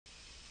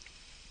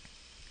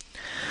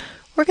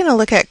We're going to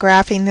look at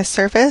graphing this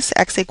surface,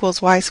 x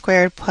equals y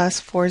squared plus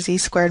 4z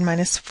squared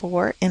minus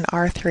 4 in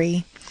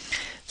R3.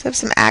 So I have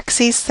some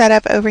axes set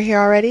up over here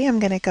already. I'm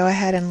going to go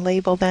ahead and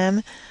label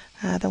them.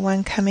 The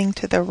one coming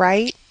to the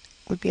right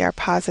would be our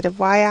positive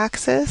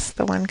y-axis.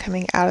 The one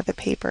coming out of the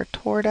paper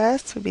toward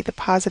us would be the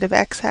positive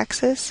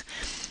x-axis.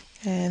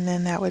 And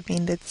then that would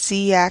mean that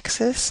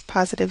z-axis,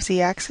 positive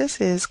z-axis,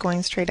 is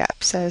going straight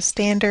up. So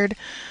standard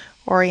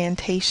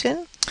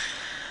orientation.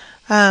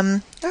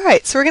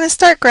 Alright, so we're going to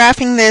start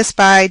graphing this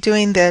by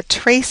doing the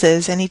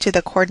traces in each of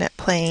the coordinate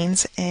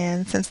planes,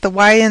 and since the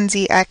y and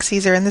z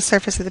axes are in the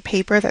surface of the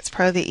paper, that's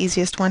probably the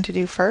easiest one to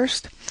do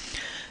first.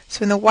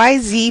 So in the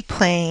yz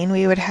plane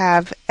we would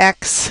have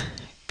x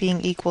being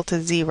equal to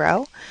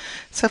 0.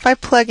 So if I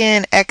plug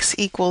in x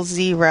equals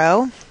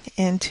 0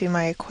 into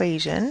my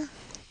equation,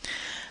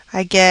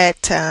 I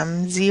get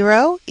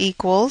 0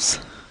 equals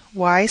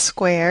y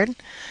squared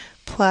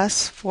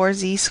plus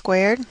 4z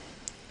squared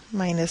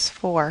minus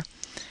 4.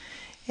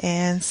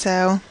 And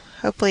so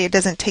hopefully it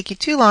doesn't take you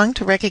too long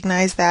to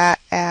recognize that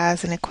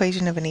as an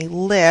equation of an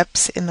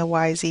ellipse in the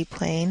yz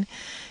plane.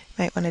 You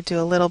might want to do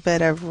a little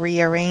bit of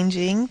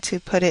rearranging to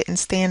put it in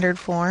standard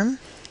form.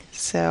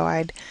 So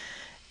I'd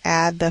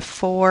add the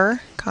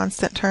 4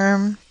 constant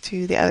term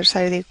to the other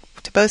side of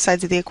to both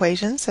sides of the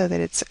equation so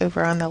that it's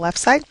over on the left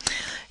side,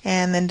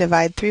 and then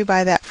divide through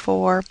by that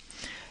 4.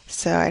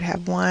 So I'd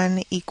have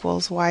 1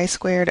 equals y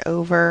squared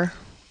over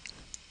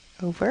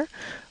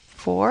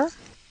 4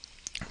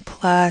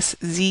 plus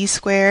z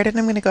squared, and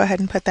I'm going to go ahead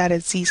and put that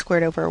as z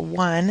squared over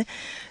 1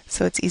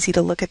 so it's easy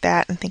to look at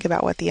that and think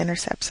about what the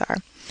intercepts are.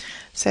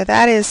 So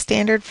that is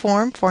standard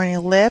form for an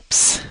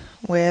ellipse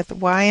with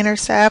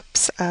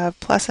y-intercepts of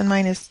plus and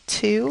minus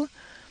 2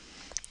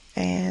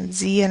 and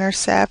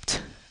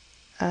z-intercept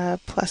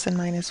plus and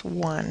minus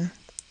 1.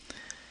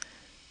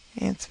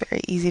 And it's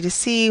very easy to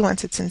see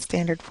once it's in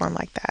standard form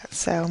like that.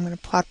 So I'm going to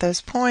plot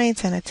those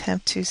points and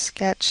attempt to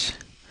sketch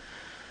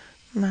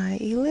my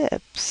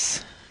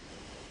ellipse.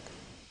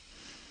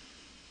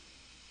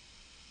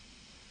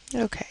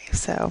 Okay,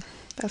 so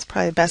that's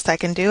probably the best I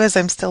can do as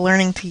I'm still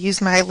learning to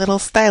use my little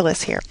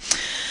stylus here.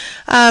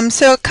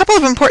 So a couple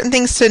of important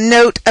things to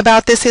note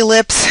about this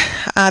ellipse.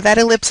 That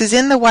ellipse is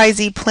in the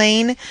YZ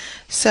plane,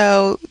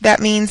 so that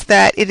means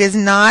that it is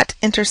not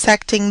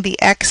intersecting the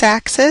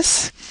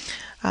x-axis.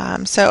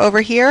 So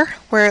over here,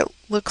 where it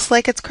looks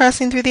like it's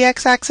crossing through the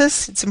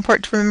x-axis, it's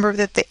important to remember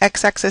that the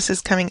x-axis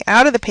is coming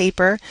out of the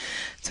paper,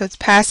 so it's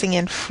passing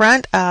in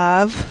front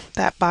of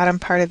that bottom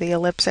part of the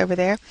ellipse over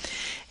there.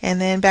 And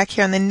then back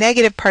here on the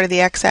negative part of the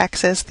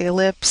x-axis, the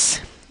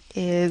ellipse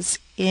is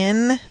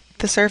in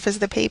the surface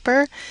of the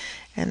paper,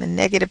 and the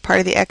negative part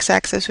of the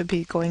x-axis would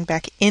be going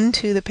back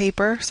into the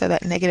paper, so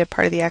that negative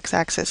part of the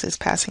x-axis is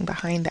passing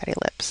behind that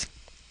ellipse.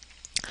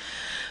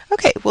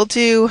 Okay, we'll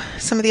do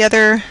some of the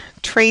other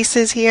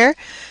traces here.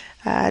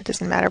 It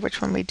doesn't matter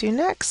which one we do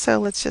next, so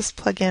let's just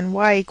plug in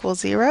y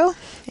equals 0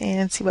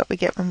 and see what we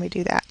get when we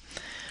do that.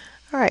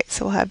 Alright,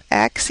 so we'll have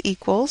x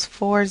equals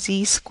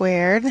 4z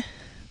squared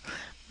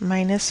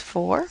minus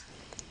 4.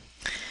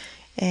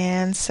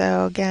 And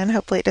so again,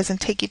 hopefully it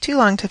doesn't take you too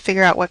long to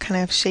figure out what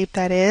kind of shape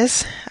that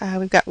is.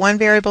 We've got one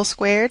variable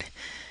squared,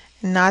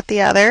 not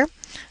the other.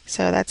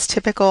 So that's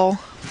typical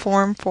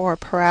form for a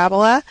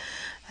parabola.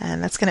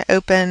 And that's going to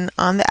open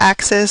on the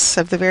axis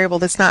of the variable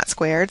that's not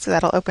squared, so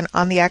that'll open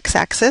on the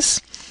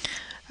x-axis.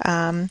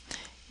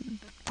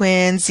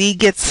 When z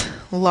gets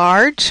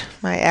large,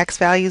 my x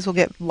values will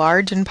get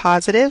large and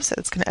positive, so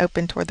it's going to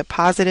open toward the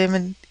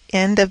positive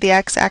end of the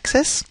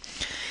x-axis.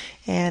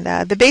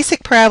 And the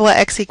basic parabola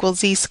x equals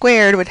z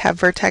squared would have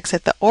vertex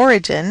at the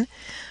origin.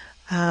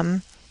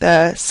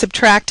 The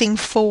subtracting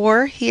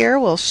 4 here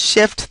will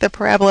shift the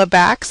parabola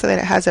back so that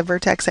it has a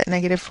vertex at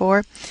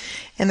 -4.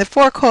 And the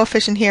 4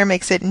 coefficient here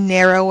makes it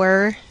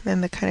narrower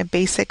than the kind of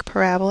basic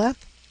parabola.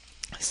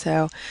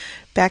 So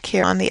back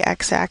here on the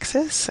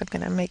x-axis, I'm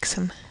going to make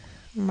some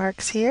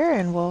marks here,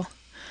 and we'll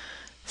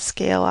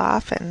scale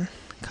off and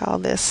call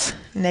this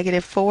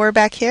 -4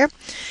 back here.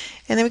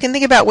 And then we can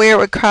think about where it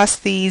would cross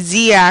the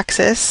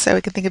z-axis. So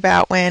we can think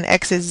about when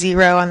x is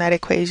 0 on that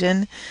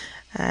equation,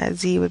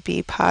 z would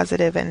be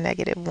positive and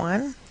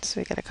 -1. So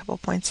we got a couple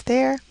points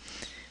there.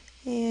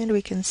 And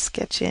we can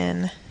sketch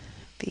in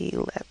the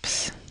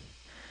ellipse.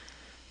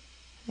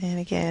 And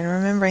again,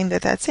 remembering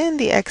that that's in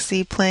the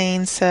xz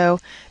plane, so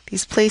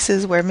these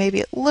places where maybe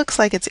it looks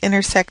like it's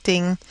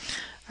intersecting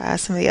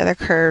some of the other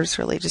curves,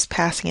 really just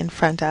passing in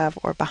front of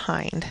or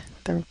behind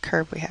the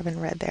curve we have in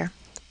red there.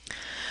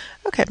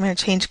 Okay, I'm going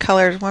to change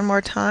colors one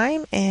more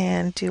time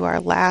and do our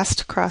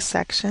last cross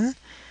section.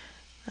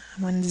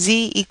 When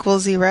z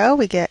equals 0,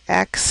 we get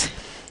x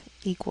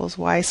equals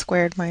y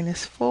squared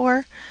minus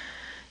 4,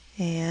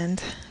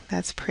 and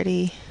that's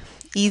pretty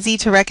easy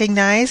to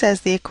recognize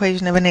as the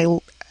equation of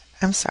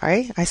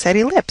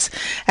ellipse,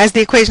 as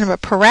the equation of a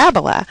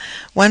parabola.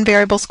 One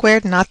variable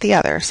squared, not the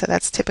other. So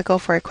that's typical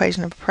for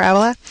equation of a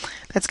parabola.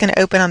 That's going to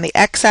open on the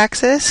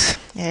x-axis,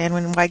 and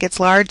when y gets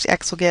large,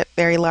 x will get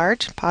very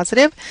large,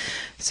 positive.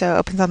 So it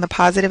opens on the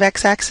positive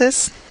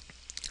x-axis.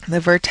 the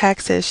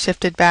vertex is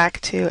shifted back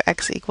to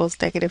x equals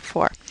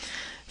 -4.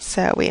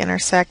 So we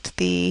intersect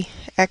the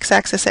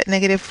x-axis at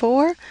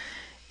 -4.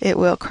 It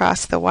will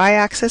cross the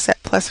y-axis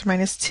at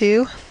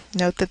 ±2.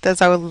 Note that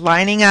those are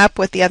lining up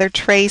with the other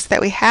trace that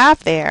we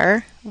have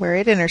there where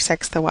it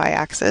intersects the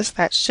y-axis.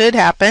 That should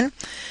happen.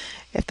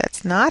 If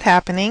that's not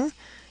happening,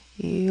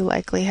 you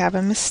likely have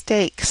a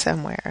mistake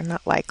somewhere.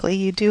 Not likely,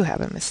 you do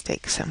have a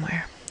mistake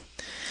somewhere.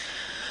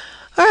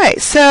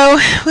 Alright, so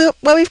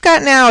what we've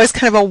got now is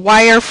kind of a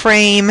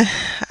wireframe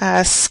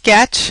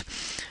sketch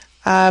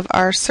of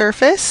our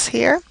surface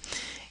here.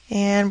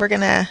 And we're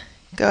going to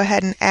go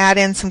ahead and add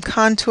in some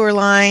contour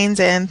lines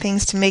and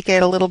things to make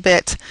it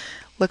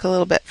look a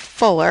little bit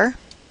fuller,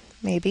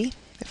 maybe,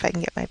 if I can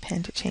get my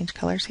pen to change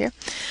colors here.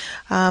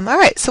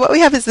 Alright, so what we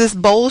have is this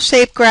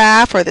bowl-shaped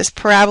graph, or this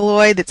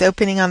paraboloid that's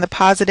opening on the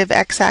positive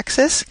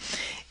x-axis.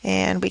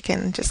 And we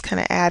can just kind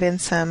of add in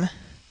some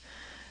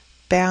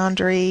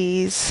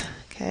boundaries.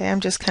 Okay, I'm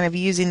just kind of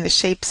using the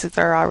shapes that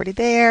are already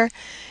there,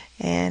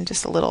 and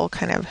just a little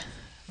kind of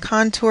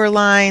contour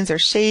lines or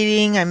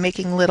shading. I'm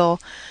making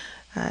little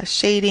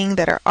shading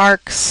that are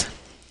arcs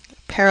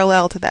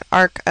parallel to that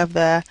arc of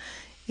the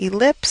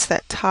ellipse,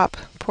 that top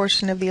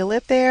portion of the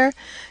ellipse there.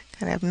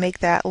 Kind of make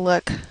that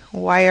look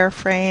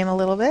wireframe a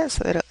little bit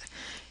so that you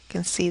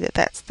can see that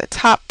that's the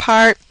top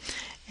part.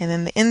 And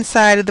then the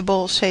inside of the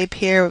bowl shape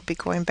here would be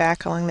going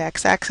back along the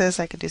x-axis.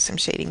 I could do some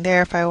shading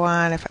there if I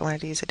want. If I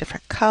wanted to use a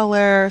different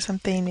color or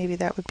something, maybe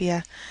that would be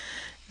a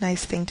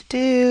nice thing to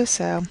do.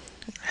 So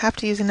you don't have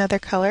to use another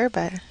color,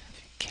 but you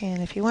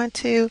can if you want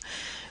to.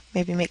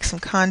 Maybe make some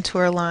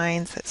contour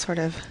lines that sort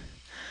of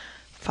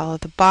follow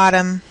the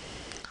bottom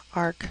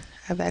arc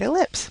of that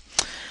ellipse.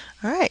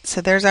 Alright,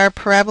 so there's our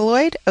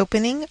paraboloid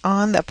opening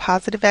on the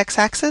positive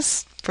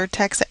x-axis,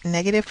 vertex at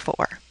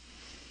 -4.